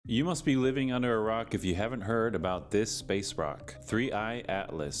You must be living under a rock if you haven't heard about this space rock, 3I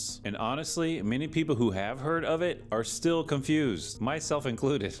Atlas. And honestly, many people who have heard of it are still confused, myself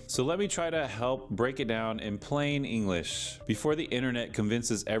included. So let me try to help break it down in plain English before the internet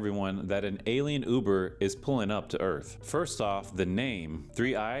convinces everyone that an alien Uber is pulling up to Earth. First off, the name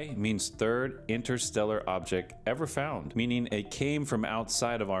 3I means third interstellar object ever found, meaning it came from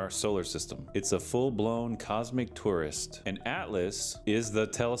outside of our solar system. It's a full-blown cosmic tourist. And Atlas is the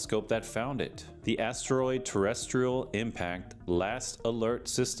telescope that found it. The Asteroid Terrestrial Impact Last Alert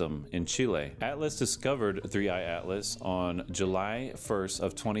System in Chile. Atlas discovered 3I Atlas on July 1st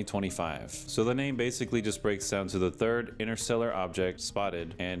of 2025. So the name basically just breaks down to the third interstellar object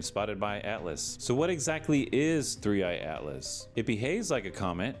spotted and spotted by Atlas. So what exactly is 3I Atlas? It behaves like a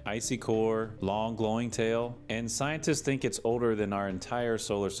comet, icy core, long glowing tail, and scientists think it's older than our entire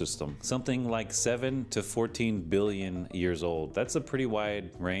solar system. Something like 7 to 14 billion years old. That's a pretty wide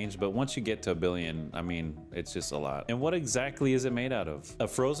range, but once you get to a billion, I mean, it's just a lot. And what exactly is it made out of? A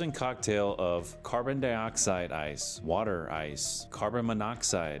frozen cocktail of carbon dioxide ice, water ice, carbon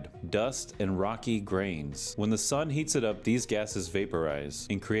monoxide, dust, and rocky grains. When the sun heats it up, these gases vaporize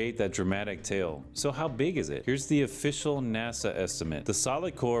and create that dramatic tail. So how big is it? Here's the official NASA estimate. The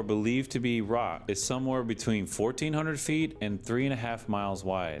solid core believed to be rock is somewhere between 1,400 feet and 3.5 miles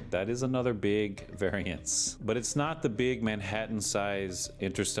wide. That is another big variance. But it's not the big Manhattan-size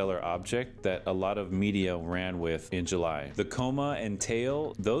interstellar object that a lot of media ran with in July. The coma and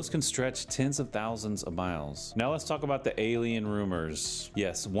tail, those can stretch tens of thousands of miles. Now let's talk about the alien rumors.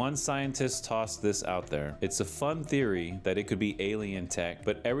 Yes, one scientist tossed this out there. It's a fun theory that it could be alien tech,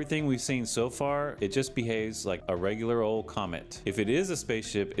 but everything we've seen so far, it just behaves like a regular old comet. If it is a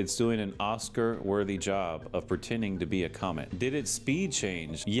spaceship, it's doing an Oscar-worthy job of pretending to be a comet. Did its speed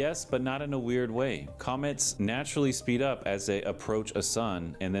change? Yes, but not in a weird way. Comets naturally speed up as they approach a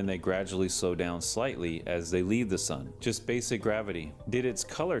sun, and then they gradually slow down slightly as they leave the sun. Just basic gravity. Did its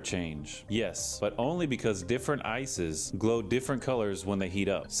color change? Yes, but only because different ices glow different colors when they heat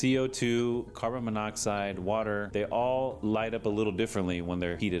up. CO2, carbon monoxide, water, they all light up a little differently when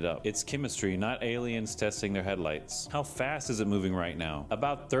they're heated up. It's chemistry, not aliens testing their headlights. How fast is it moving right now?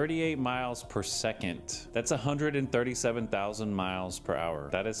 About 38 miles per second. That's 137,000 miles per hour.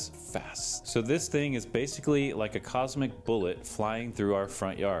 That is fast. So this thing is basically like a cosmic bullet flying through our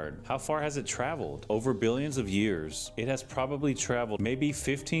front yard. How far has it traveled? Over billions of years. It has probably traveled maybe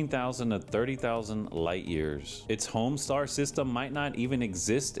 15,000 to 30,000 light years. Its home star system might not even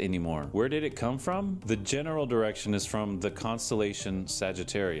exist anymore. Where did it come from? The general direction is from the constellation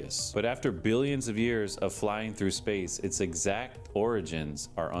Sagittarius. But after billions of years of flying through space, its exact origins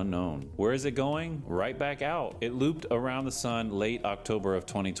are unknown. Where is it going? Right back out. It looped around the sun late October of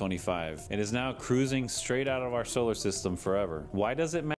 2025 and is now cruising straight out of our solar system forever. Why does it matter?